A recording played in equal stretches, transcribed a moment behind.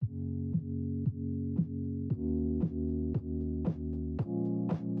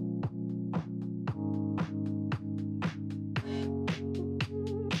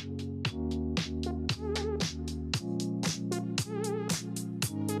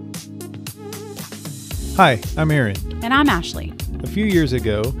Hi, I'm Aaron. And I'm Ashley. A few years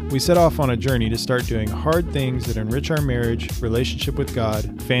ago, we set off on a journey to start doing hard things that enrich our marriage, relationship with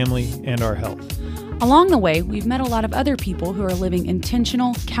God, family, and our health. Along the way, we've met a lot of other people who are living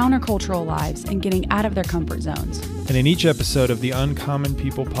intentional, countercultural lives and getting out of their comfort zones. And in each episode of the Uncommon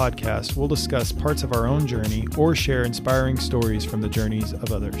People podcast, we'll discuss parts of our own journey or share inspiring stories from the journeys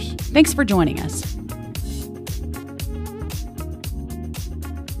of others. Thanks for joining us.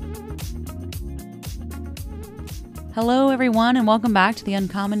 Hello, everyone, and welcome back to the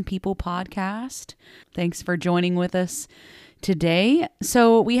Uncommon People podcast. Thanks for joining with us today.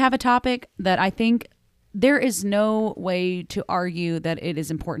 So we have a topic that I think there is no way to argue that it is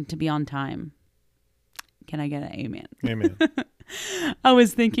important to be on time. Can I get an amen? Amen. I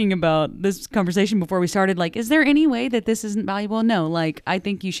was thinking about this conversation before we started, like, is there any way that this isn't valuable? No, like, I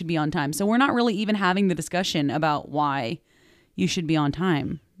think you should be on time. So we're not really even having the discussion about why you should be on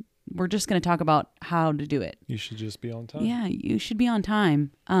time. We're just going to talk about how to do it. You should just be on time. Yeah, you should be on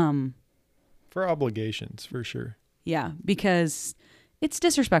time. For obligations, for sure. Yeah, because it's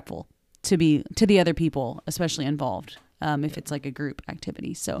disrespectful to the other people, especially involved, if it's like a group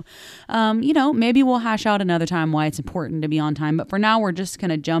activity. So, maybe we'll hash out another time why it's important to be on time. But for now, we're just going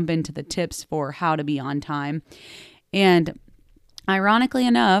to jump into the tips for how to be on time. And ironically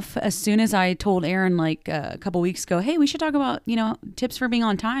enough, as soon as I told Aaron like a couple weeks ago, hey, we should talk about, tips for being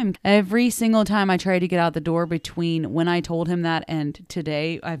on time. Every single time I try to get out the door between when I told him that and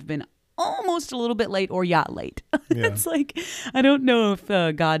today, I've been almost a little bit late or yacht late. Yeah. It's like, I don't know if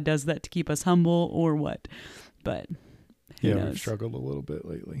God does that to keep us humble or what, but who knows? We've struggled a little bit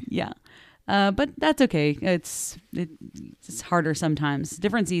lately. Yeah. But that's okay. It's harder sometimes.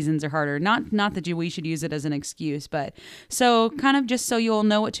 Different seasons are harder. Not that we should use it as an excuse, but so kind of just so you'll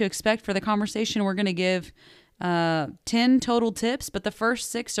know what to expect for the conversation, we're going to give 10 total tips, but the first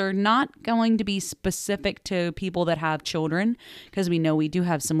 6 are not going to be specific to people that have children, because we know we do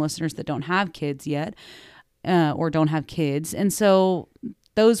have some listeners that don't have kids yet, or don't have kids. And so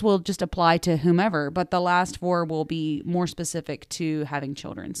those will just apply to whomever, but the last 4 will be more specific to having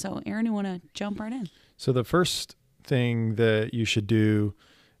children. So Aaron, you want to jump right in? So the first thing that you should do,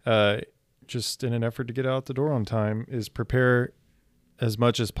 just in an effort to get out the door on time, is prepare as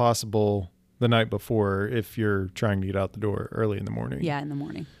much as possible the night before if you're trying to get out the door early in the morning. Yeah, in the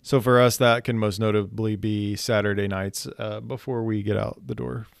morning. So for us, that can most notably be Saturday nights before we get out the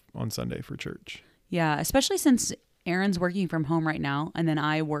door on Sunday for church. Yeah, especially since Aaron's working from home right now, and then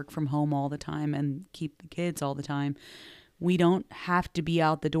I work from home all the time and keep the kids all the time. We don't have to be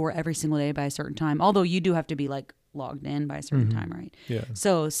out the door every single day by a certain time, although you do have to be like logged in by a certain time, right? Yeah.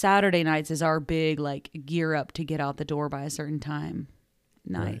 So Saturday nights is our big like gear up to get out the door by a certain time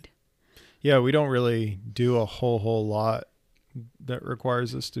night. Right. Yeah, we don't really do a whole lot that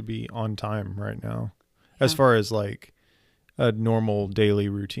requires us to be on time right now, as far as like a normal daily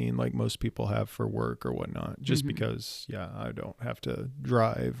routine like most people have for work or whatnot, just because, I don't have to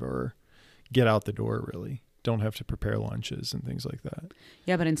drive or get out the door really. Don't have to prepare lunches and things like that.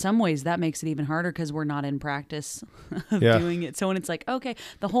 Yeah, but in some ways that makes it even harder because we're not in practice of doing it. So when it's like, okay,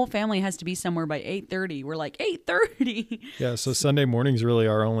 the whole family has to be somewhere by 8:30, we're like 8:30. Yeah, so Sunday morning's really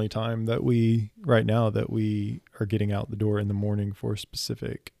our only time that we are getting out the door in the morning for a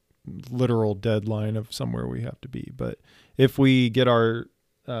specific literal deadline of somewhere we have to be. But if we get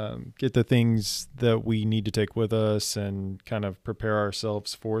get the things that we need to take with us and kind of prepare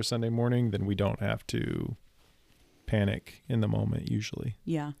ourselves for Sunday morning, then we don't have to panic in the moment usually.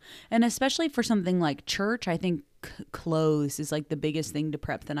 Yeah. And especially for something like church, I think clothes is like the biggest thing to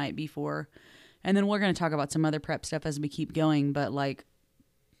prep the night before. And then we're going to talk about some other prep stuff as we keep going. But like,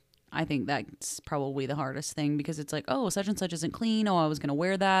 I think that's probably the hardest thing because it's like, oh, such and such isn't clean. Oh, I was going to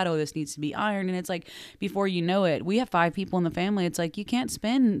wear that. Oh, this needs to be ironed. And it's like, before you know it, we have 5 people in the family. It's like, you can't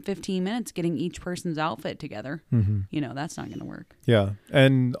spend 15 minutes getting each person's outfit together. That's not going to work. Yeah.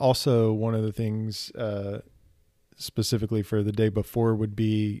 And also one of the things, specifically for the day before would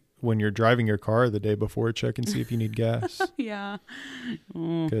be when you're driving your car the day before, check and see if you need gas. Yeah.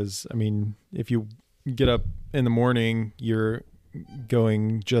 Because, if you get up in the morning, you're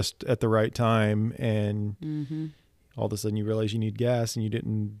going just at the right time and all of a sudden you realize you need gas and you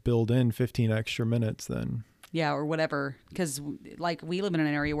didn't build in 15 extra minutes then. Yeah, or whatever. Because like we live in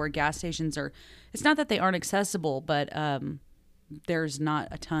an area where gas stations it's not that they aren't accessible, but there's not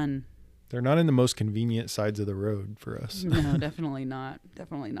a ton. They're not in the most convenient sides of the road for us. No, definitely not.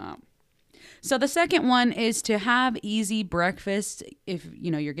 Definitely not. So the second one is to have easy breakfast if,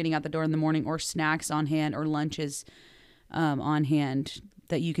 you're getting out the door in the morning, or snacks on hand, or lunches on hand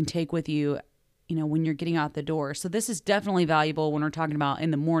that you can take with you, when you're getting out the door. So this is definitely valuable when we're talking about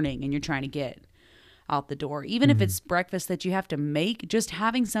in the morning and you're trying to get out the door. Even if it's breakfast that you have to make, just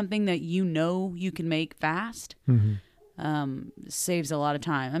having something that you know you can make fast saves a lot of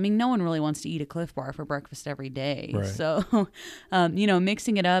time. I mean, no one really wants to eat a Cliff Bar for breakfast every day. Right. So,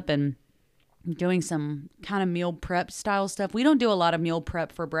 mixing it up and doing some kind of meal prep style stuff. We don't do a lot of meal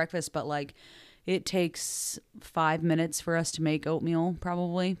prep for breakfast, but like it takes 5 minutes for us to make oatmeal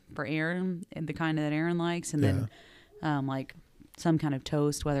probably for Aaron, and the kind that Aaron likes. And then like some kind of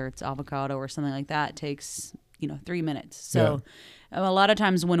toast, whether it's avocado or something like that, takes 3 minutes. So a lot of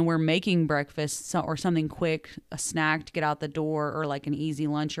times when we're making breakfast or something quick, a snack to get out the door, or like an easy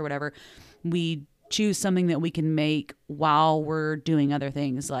lunch or whatever, we choose something that we can make while we're doing other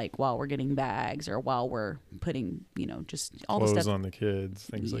things, like while we're getting bags or while we're putting just all Clothes the stuff on the kids,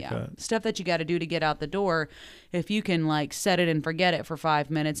 things like that. Stuff that you got to do to get out the door. If you can like set it and forget it for 5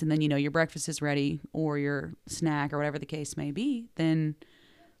 minutes, and then your breakfast is ready, or your snack or whatever the case may be, then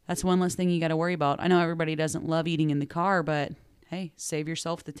that's one less thing you got to worry about. I know everybody doesn't love eating in the car, but hey, save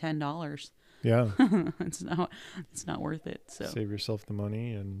yourself the $10. Yeah. It's not worth it. So save yourself the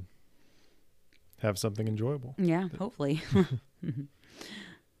money and have something enjoyable. Yeah, hopefully.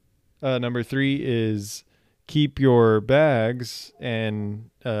 Number 3 is keep your bags and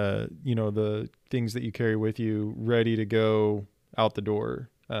the things that you carry with you ready to go out the door,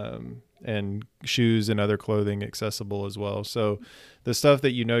 and shoes and other clothing accessible as well. So the stuff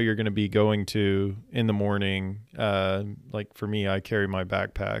that you're going to be going to in the morning, like for me, I carry my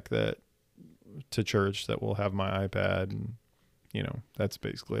backpack to church that will have my iPad, and that's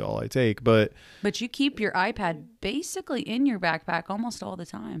basically all I take. But you keep your iPad basically in your backpack almost all the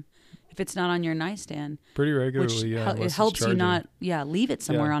time, if it's not on your nightstand. Pretty regularly, it helps you not leave it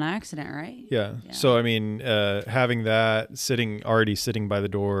somewhere on accident, right? Yeah. So I mean, having that already sitting by the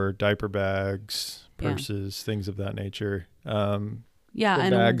door, diaper bags, purses, things of that nature.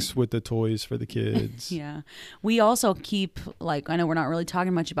 And bags with the toys for the kids. Yeah. We also keep, I know we're not really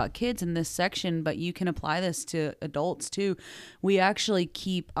talking much about kids in this section, but you can apply this to adults too. We actually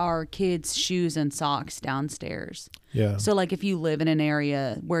keep our kids' shoes and socks downstairs. Yeah. So if you live in an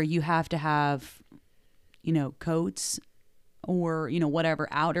area where you have to have, coats or, whatever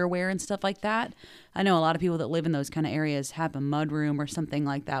outerwear and stuff like that. I know a lot of people that live in those kind of areas have a mud room or something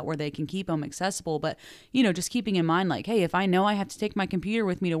like that where they can keep them accessible. But, just keeping in mind, hey, if I know I have to take my computer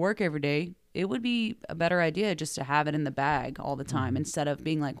with me to work every day, it would be a better idea just to have it in the bag all the time instead of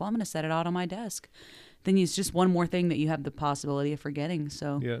being I'm going to set it out on my desk. Then it's just one more thing that you have the possibility of forgetting.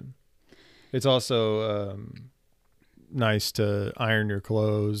 So, yeah. It's also nice to iron your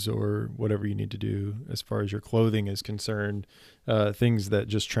clothes or whatever you need to do as far as your clothing is concerned, things that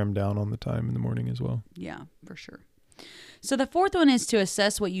just trim down on the time in the morning as well. Yeah, for sure. So the fourth one is to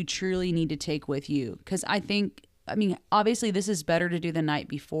assess what you truly need to take with you. Because obviously this is better to do the night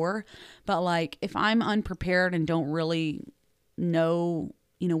before, but if I'm unprepared and don't really know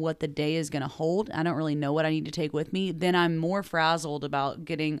what the day is going to hold, I don't really know what I need to take with me, then I'm more frazzled about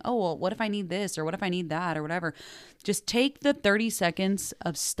getting, what if I need this, or what if I need that, or whatever. Just take the 30 seconds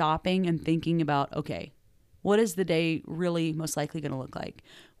of stopping and thinking about, okay, what is the day really most likely going to look like?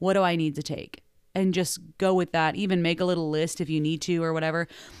 What do I need to take? And just go with that. Even make a little list if you need to or whatever.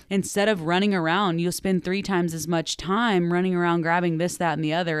 Instead of running around, you'll spend 3 times as much time running around grabbing this, that, and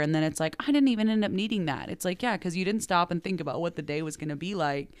the other. And then it's I didn't even end up needing that. It's yeah, because you didn't stop and think about what the day was going to be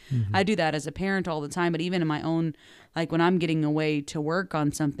like. Mm-hmm. I do that as a parent all the time. But even in my own, when I'm getting away to work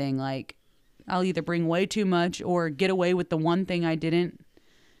on something, I'll either bring way too much or get away with the one thing I didn't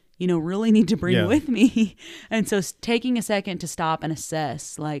really need to bring with me. And so taking a second to stop and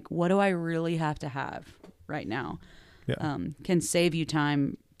assess, what do I really have to have right now? Yeah. Can save you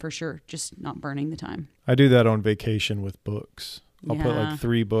time for sure. Just not burning the time. I do that on vacation with books. I'll put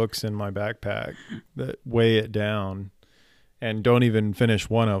 3 books in my backpack that weigh it down and don't even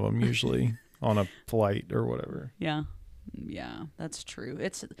finish one of them usually on a flight or whatever. Yeah. Yeah, that's true.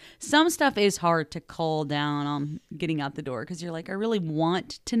 Some stuff is hard to cull down on getting out the door because you're I really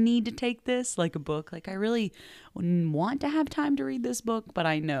want to need to take this, like a book. I really want to have time to read this book, but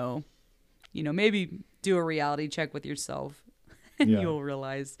I know, maybe do a reality check with yourself and you'll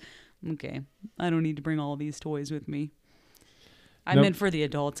realize, okay, I don't need to bring all these toys with me. I meant for the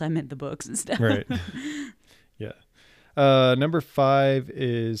adults. I meant the books and stuff. Right. Yeah. Number 5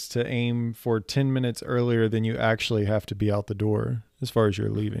 is to aim for 10 minutes earlier than you actually have to be out the door as far as you're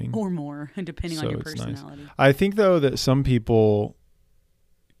leaving. Or more, depending on your personality. Nice. I think, though, that some people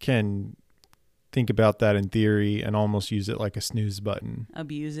can think about that in theory and almost use it like a snooze button.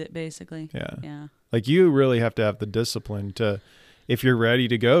 Abuse it, basically. Yeah. Yeah. You really have to have the discipline to, if you're ready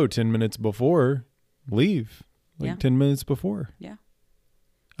to go 10 minutes before, leave. 10 minutes before. Yeah.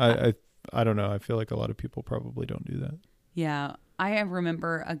 I don't know. I feel like a lot of people probably don't do that. Yeah. I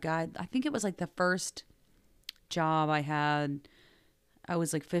remember a guy, I think it was like the first job I had. I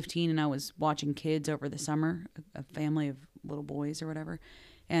was like 15 and I was watching kids over the summer, a family of little boys or whatever.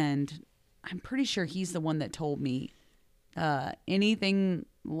 And I'm pretty sure he's the one that told me anything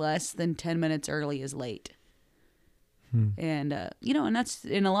less than 10 minutes early is late. And, and that's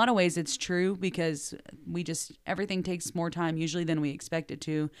in a lot of ways it's true because everything takes more time usually than we expect it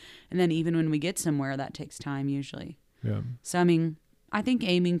to. And then even when we get somewhere, that takes time usually. Yeah. So, I mean, I think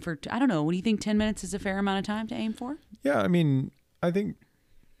aiming for, I don't know, what do you think 10 minutes is a fair amount of time to aim for? Yeah. I mean, I think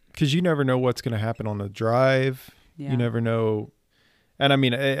because you never know what's going to happen on the drive. Yeah. You never know. And I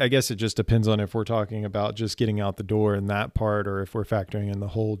mean, I guess it just depends on if we're talking about just getting out the door in that part or if we're factoring in the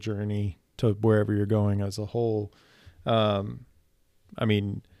whole journey to wherever you're going as a whole. I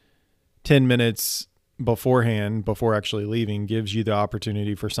mean, 10 minutes beforehand, before actually leaving, gives you the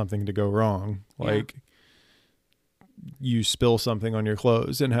opportunity for something to go wrong. Like you spill something on your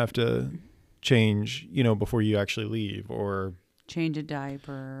clothes and have to change, before you actually leave, or change a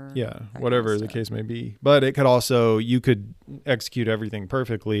diaper. Yeah, whatever the case may be. But it could also, you could execute everything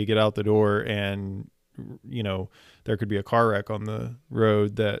perfectly, get out the door, and, there could be a car wreck on the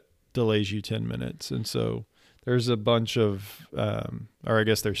road that delays you 10 minutes. And so there's a bunch of, or I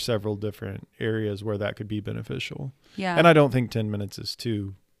guess there's several different areas where that could be beneficial. Yeah. And I don't think 10 minutes is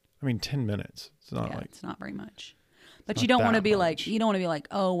 10 minutes. It's not it's not very much. But you don't want to be like,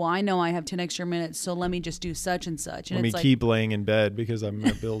 oh, well, I know I have 10 extra minutes, so let me just do such and such. And let me keep laying in bed because I'm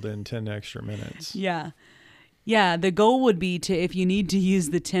going to build in 10 extra minutes. Yeah. Yeah. The goal would be to, if you need to use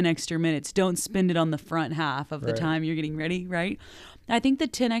the 10 extra minutes, don't spend it on the front half of the time you're getting ready, right? I think the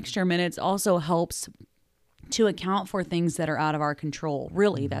 10 extra minutes also helps to account for things that are out of our control.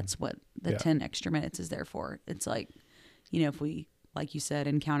 Really, that's what the 10 extra minutes is there for. It's like, if we, like you said,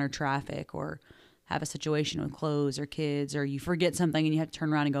 encounter traffic or have a situation with clothes or kids, or you forget something and you have to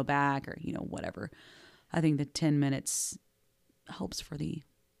turn around and go back, or, whatever. I think the 10 minutes helps for the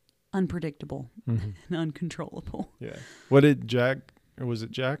unpredictable and uncontrollable. Yeah. What did was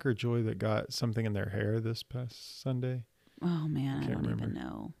it Jack or Joy that got something in their hair this past Sunday? Oh man, I don't even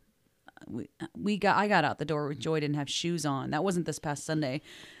know. I got out the door with Joy didn't have shoes on. That wasn't this past Sunday.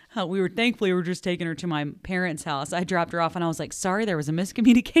 We were just taking her to my parents' house. I dropped her off and I was like, sorry, there was a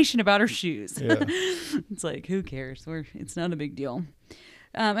miscommunication about her shoes. Yeah. It's like, who cares? It's not a big deal.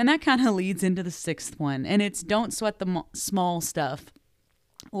 And that kind of leads into the sixth one. And it's don't sweat the small stuff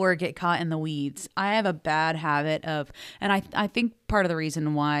or get caught in the weeds. I have a bad habit of, and I think part of the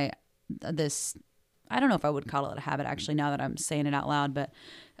reason why this, I don't know if I would call it a habit actually now that I'm saying it out loud, but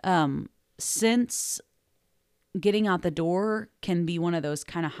since getting out the door can be one of those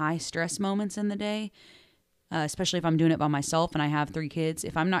kind of high stress moments in the day, especially if I'm doing it by myself and I have 3 kids.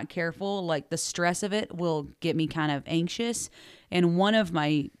 If I'm not careful, like the stress of it will get me kind of anxious. And one of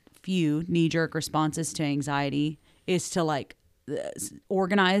my few knee-jerk responses to anxiety is to like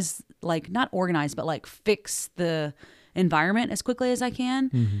organize, like not organize, but like fix the environment as quickly as I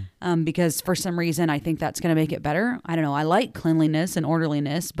can, because for some reason I think that's going to make it better. I don't know. I like cleanliness and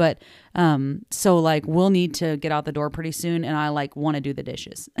orderliness, but so like we'll need to get out the door pretty soon, and I like want to do the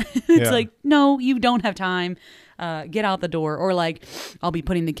dishes. It's like, no, you don't have time. Get out the door. Or like I'll be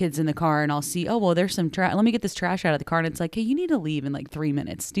putting the kids in the car and I'll see, oh well, there's some trash. Let me get this trash out of the car. And it's like, hey, you need to leave in like 3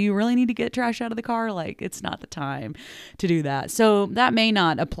 minutes. Do you really need to get trash out of the car? Like it's not the time to do that. So that may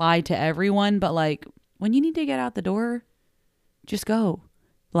not apply to everyone, but like when you need to get out the door, just go.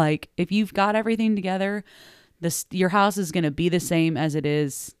 Like if you've got everything together, your house is going to be the same as it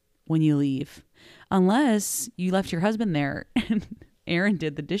is when you leave, unless you left your husband there. Aaron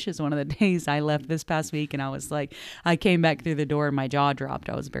did the dishes one of the days I left this past week, and I was like, I came back through the door and my jaw dropped.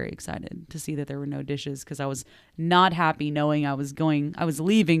 I was very excited to see that there were no dishes because I was not happy knowing I was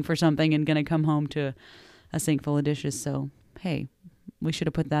leaving for something and going to come home to a sink full of dishes. So, hey, we should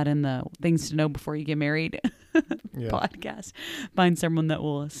have put that in the things to know before you get married podcast. Find someone that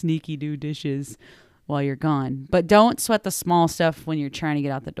will sneaky do dishes while you're gone. But don't sweat the small stuff when you're trying to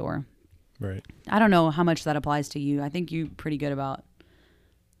get out the door. Right. I don't know how much that applies to you. I think you're pretty good about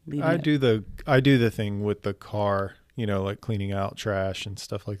leaving I do the thing with the car, like cleaning out trash and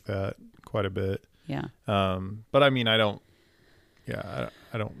stuff like that quite a bit. Yeah. But I mean, I don't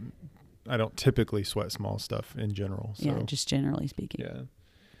typically sweat small stuff in general. So. Yeah, just generally speaking. Yeah.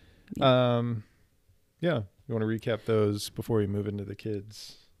 Yeah. You want to recap those before we move into the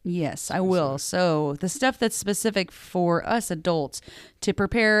kids? Yes, I will. So the stuff that's specific for us adults: to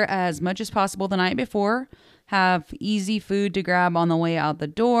prepare as much as possible the night before, Have easy food to grab on the way out the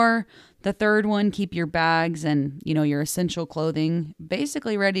door. The third one, keep your bags and, your essential clothing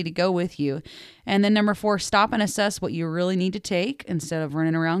basically ready to go with you. And then number 4, stop and assess what you really need to take instead of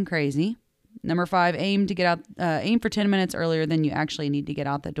running around crazy. Number 5, aim for 10 minutes earlier than you actually need to get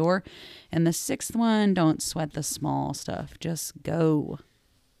out the door. And the 6th one, don't sweat the small stuff. Just go.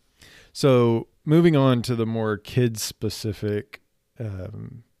 So moving on to the more kid-specific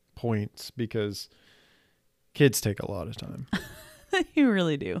points, because kids take a lot of time. You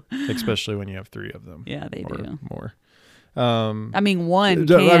really do. Especially when you have 3 of them. Yeah, they do. More. One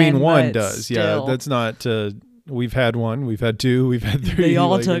can, one does. Still. Yeah, that's not... we've had 1, we've had 2, we've had 3. They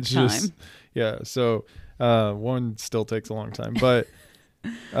all took time. So 1 still takes a long time. But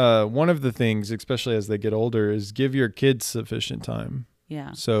one of the things, especially as they get older, is give your kids sufficient time.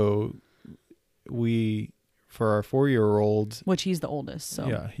 Yeah. So for our 4-year-old... Which he's the oldest, so...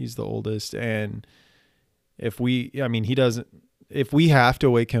 Yeah, he's the oldest. And if we have to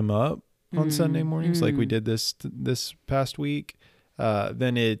wake him up on Sunday mornings, like we did this past week,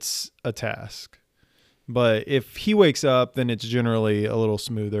 then it's a task. But if he wakes up, then it's generally a little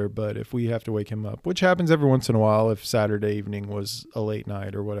smoother. But if we have to wake him up, which happens every once in a while, if Saturday evening was a late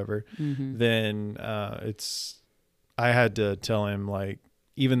night or whatever, then I had to tell him, like,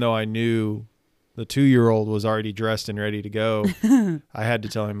 even though I knew the 2-year-old was already dressed and ready to go, I had to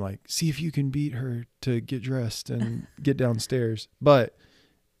tell him, like, see if you can beat her to get dressed and get downstairs. But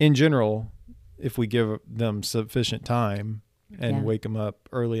in general, if we give them sufficient time and wake them up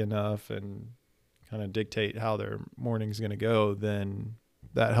early enough and kind of dictate how their morning's going to go, then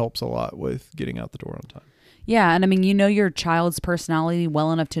that helps a lot with getting out the door on time. Yeah. And I mean, your child's personality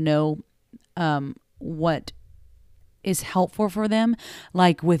well enough to know what is helpful for them.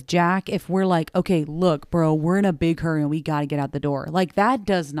 Like with Jack, if we're like, okay, look, bro, we're in a big hurry and we got to get out the door. Like that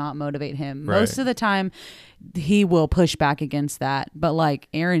does not motivate him. Right. Most of the time he will push back against that. But like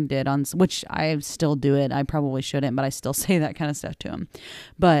Aaron did which I still do it. I probably shouldn't, but I still say that kind of stuff to him.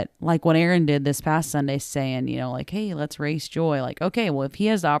 But like what Aaron did this past Sunday saying, like, hey, let's race Joy. Like, okay, well, if he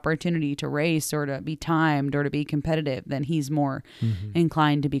has the opportunity to race or to be timed or to be competitive, then he's more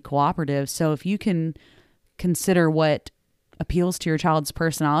inclined to be cooperative. So if you can consider what appeals to your child's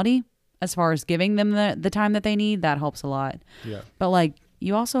personality as far as giving them the time that they need, that helps a lot. Yeah. But like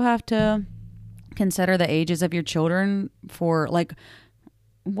you also have to consider the ages of your children for like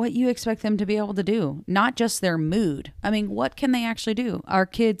what you expect them to be able to do, not just their mood. I mean, what can they actually do? Our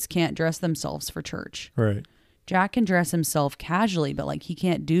kids can't dress themselves for church. Right. Jack can dress himself casually, but like he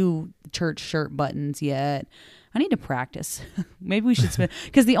can't do church shirt buttons yet. I need to practice. Maybe we should spend,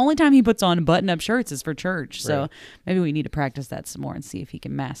 because the only time he puts on button-up shirts is for church. So maybe we need to practice that some more and see if he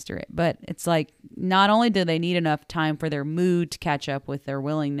can master it. But it's like, not only do they need enough time for their mood to catch up with their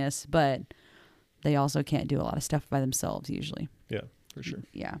willingness, but they also can't do a lot of stuff by themselves usually. Yeah, for sure.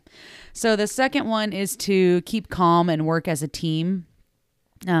 Yeah. So the second one is to keep calm and work as a team.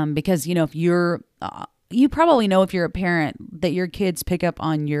 Because, if you're... you probably know if you're a parent that your kids pick up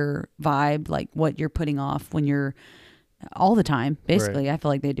on your vibe, like what you're putting off when you're all the time. Basically, right. I feel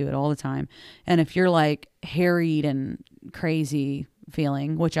like they do it all the time. And if you're like harried and crazy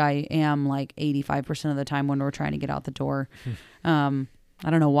feeling, which I am like 85% of the time when we're trying to get out the door, I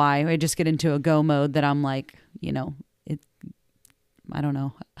don't know why. I just get into a go mode that I'm like, I don't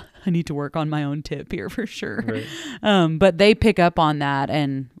know. I need to work on my own tip here for sure. Right. But they pick up on that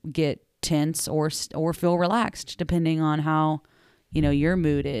and get tense or feel relaxed depending on how your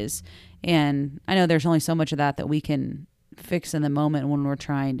mood is. And I know there's only so much of that we can fix in the moment when we're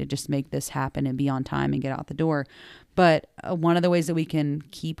trying to just make this happen and be on time and get out the door. But one of the ways that we can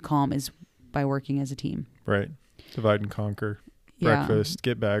keep calm is by working as a team. Right. Divide and conquer. Breakfast,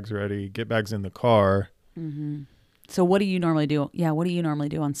 get bags ready, get bags in the car. Mm-hmm. So what do you normally do? Yeah, what do you normally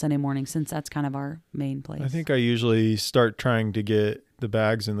do on Sunday morning, since that's kind of our main place? I think I usually start trying to get the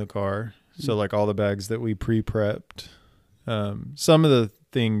bags in the car. So like all the bags that we pre-prepped. Some of the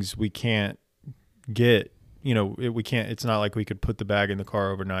things we can't get, we can't, it's not like we could put the bag in the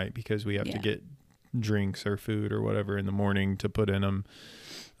car overnight because we have to get drinks or food or whatever in the morning to put in them.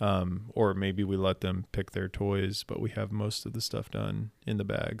 Or maybe we let them pick their toys, but we have most of the stuff done in the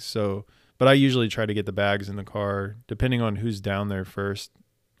bags. So, but I usually try to get the bags in the car. Depending on who's down there first,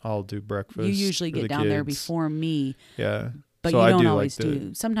 I'll do breakfast. You usually get down there before me. Yeah. But so you don't always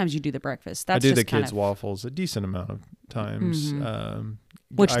do. Sometimes you do the breakfast. That's I do the kids' waffles a decent amount of times. Mm-hmm.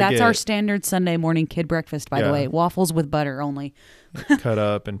 That's our standard Sunday morning kid breakfast, by the way. Waffles with butter only. Cut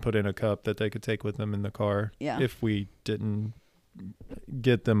up and put in a cup that they could take with them in the car. Yeah. If we didn't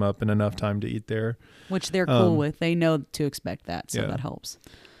get them up in enough time to eat there. Which they're cool with. They know to expect that, so that helps.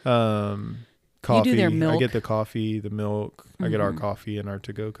 coffee. You do their milk. I get the coffee, the milk. I get our Mhm. coffee and our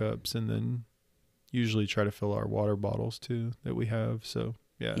to-go cups, and then usually try to fill our water bottles too that we have. So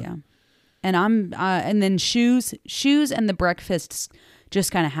Yeah. And and then shoes and the breakfasts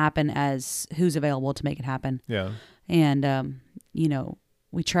just kind of happen as who's available to make it happen. Yeah. And,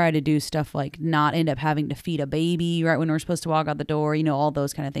 we try to do stuff like not end up having to feed a baby right when we're supposed to walk out the door, all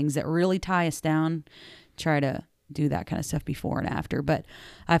those kind of things that really tie us down. Try to do that kind of stuff before and after. But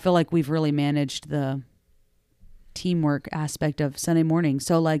I feel like we've really managed the teamwork aspect of Sunday morning.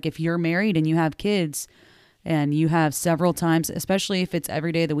 So like if you're married and you have kids and you have several times, especially if it's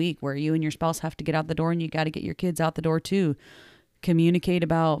every day of the week where you and your spouse have to get out the door and you got to get your kids out the door too, communicate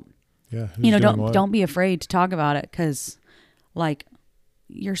about, don't be afraid to talk about it. 'Cause like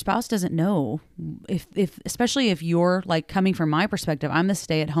your spouse doesn't know if especially if you're like coming from my perspective, I'm the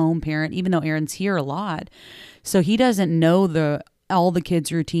stay-at-home parent, even though Aaron's here a lot. So he doesn't know all the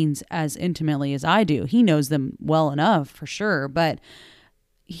kids' routines as intimately as I do. He knows them well enough for sure, but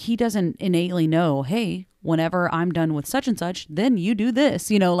he doesn't innately know, hey, whenever I'm done with such and such, then you do this,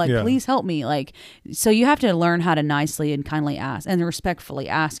 please help me. Like, so you have to learn how to nicely and kindly ask and respectfully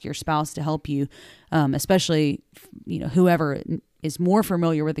ask your spouse to help you, especially, whoever is more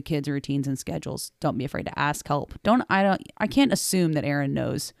familiar with the kids' routines and schedules. Don't be afraid to ask help. I can't assume that Aaron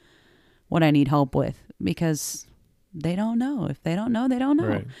knows what I need help with because they don't know. If they don't know, they don't know.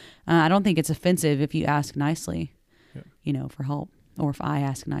 Right. I don't think it's offensive if you ask nicely, Yeah. for help, or if I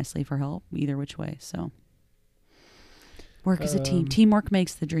ask nicely for help, either which way. So work as a team. Teamwork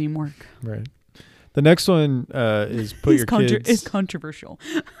makes the dream work. Right. The next one is put your kids. It's controversial.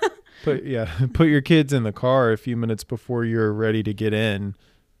 Put your kids in the car a few minutes before you're ready to get in.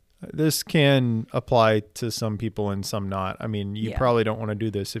 This can apply to some people and some not. I mean, you probably don't want to do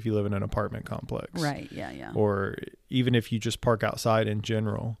this if you live in an apartment complex. Right. Yeah. Or even if you just park outside in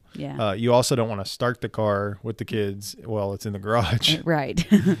general. Yeah. You also don't want to start the car with the kids while it's in the garage. Right.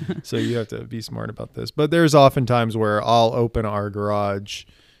 So you have to be smart about this. But there's often times where I'll open our garage,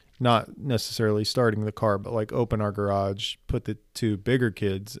 not necessarily starting the car, but like open our garage, put the two bigger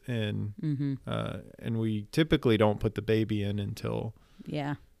kids in, and we typically don't put the baby in until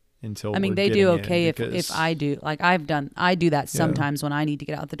I mean, they do okay if I do. Like I do that sometimes when I need to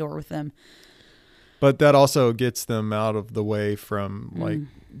get out the door with them. But that also gets them out of the way from like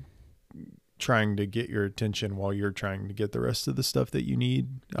trying to get your attention while you're trying to get the rest of the stuff that you need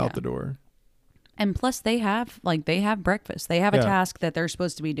out the door. And plus they have breakfast. They have a task that they're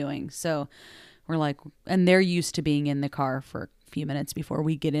supposed to be doing. So we're like, and they're used to being in the car for a few minutes before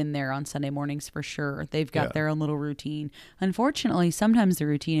we get in there on Sunday mornings for sure. They've got their own little routine. Unfortunately, sometimes the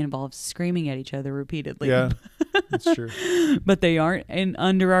routine involves screaming at each other repeatedly. Yeah, that's true. But they aren't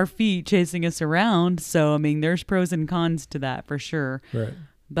under our feet chasing us around. So, I mean, there's pros and cons to that for sure. Right.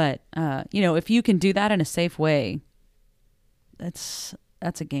 But, if you can do that in a safe way, that's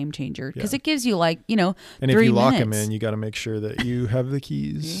a game changer because it gives you and 3 if you lock them in, you got to make sure that you have the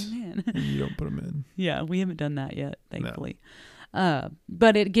keys. Amen. And you don't put them in. Yeah, we haven't done that yet, thankfully. No.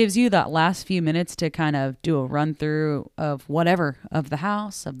 But it gives you that last few minutes to kind of do a run through of whatever, of the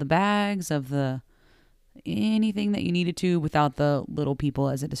house, of the bags, of anything that you needed to without the little people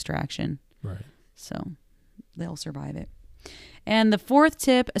as a distraction. Right. So they'll survive it. And the fourth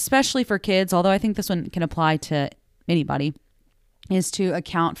tip, especially for kids, although I think this one can apply to anybody, is to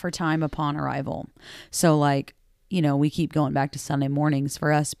account for time upon arrival. So we keep going back to Sunday mornings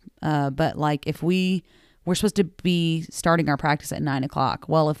for us. But if we're supposed to be starting our practice at 9:00.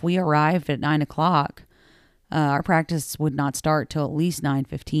 Well, if we arrived at 9:00, our practice would not start till at least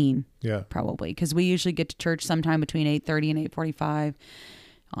 9:15. Yeah, probably, because we usually get to church sometime between 8:30 and 8:45.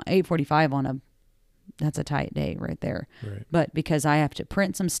 8:45 that's a tight day right there. Right. But because I have to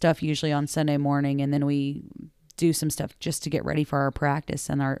print some stuff usually on Sunday morning, and then we do some stuff just to get ready for our practice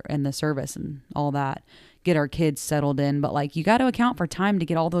and the service and all that, get our kids settled in. But you got to account for time to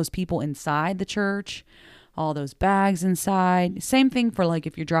get all those people inside the church, all those bags inside. Same thing for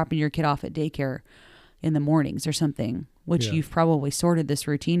if you're dropping your kid off at daycare in the mornings or something, which you've probably sorted this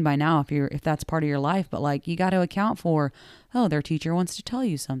routine by now if that's part of your life. But you got to account for, their teacher wants to tell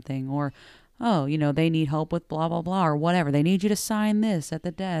you something, or they need help with blah, blah, blah, or whatever. They need you to sign this at the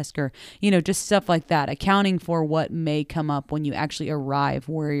desk, or, just stuff like that. Accounting for what may come up when you actually arrive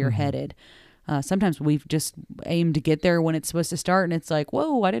where you're headed. Sometimes we've just aimed to get there when it's supposed to start, and it's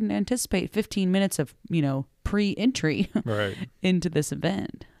whoa, I didn't anticipate 15 minutes of, pre-entry into this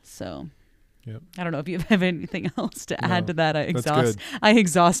event. So I don't know if you have anything else to add to that. I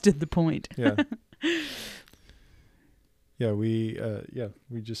exhausted the point. Yeah. We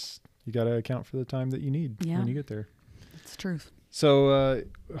just... You got to account for the time that you need when you get there. That's truth. So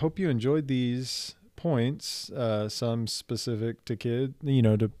hope you enjoyed these points, some specific to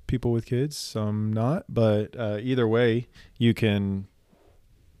to people with kids, some not, but either way you can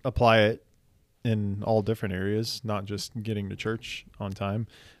apply it in all different areas, not just getting to church on time.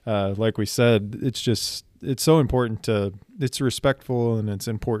 Like we said, it's so important it's respectful, and it's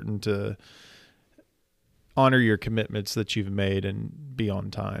important to honor your commitments that you've made and be on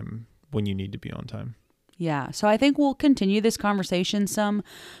time when you need to be on time. Yeah. So I think we'll continue this conversation some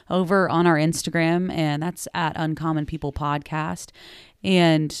over on our Instagram, and that's at Uncommon People Podcast.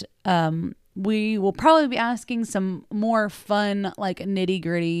 And we will probably be asking some more fun, like nitty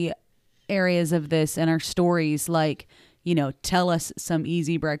gritty areas of this in our stories. Like, tell us some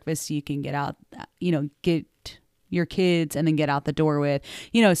easy breakfasts you can get out, get your kids and then get out the door with,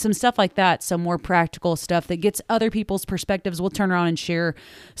 some stuff like that. Some more practical stuff that gets other people's perspectives. We'll turn around and share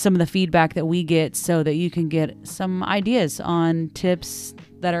some of the feedback that we get so that you can get some ideas on tips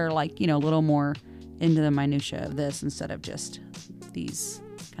that are like, a little more into the minutia of this instead of just these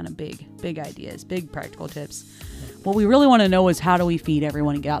kind of big ideas, big practical tips. What we really want to know is how do we feed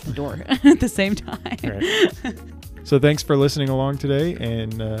everyone and get out the door at the same time. Right. So thanks for listening along today.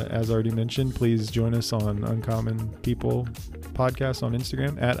 And as already mentioned, please join us on Uncommon People Podcast on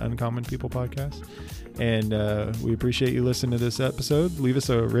Instagram at Uncommon People Podcast. And we appreciate you listening to this episode. Leave us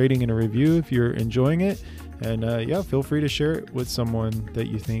a rating and a review if you're enjoying it. And feel free to share it with someone that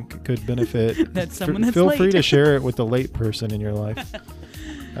you think could benefit. That's someone that's Feel late. free to share it with the late person in your life.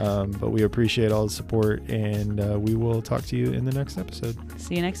 But we appreciate all the support, and we will talk to you in the next episode.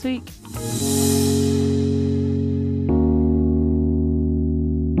 See you next week.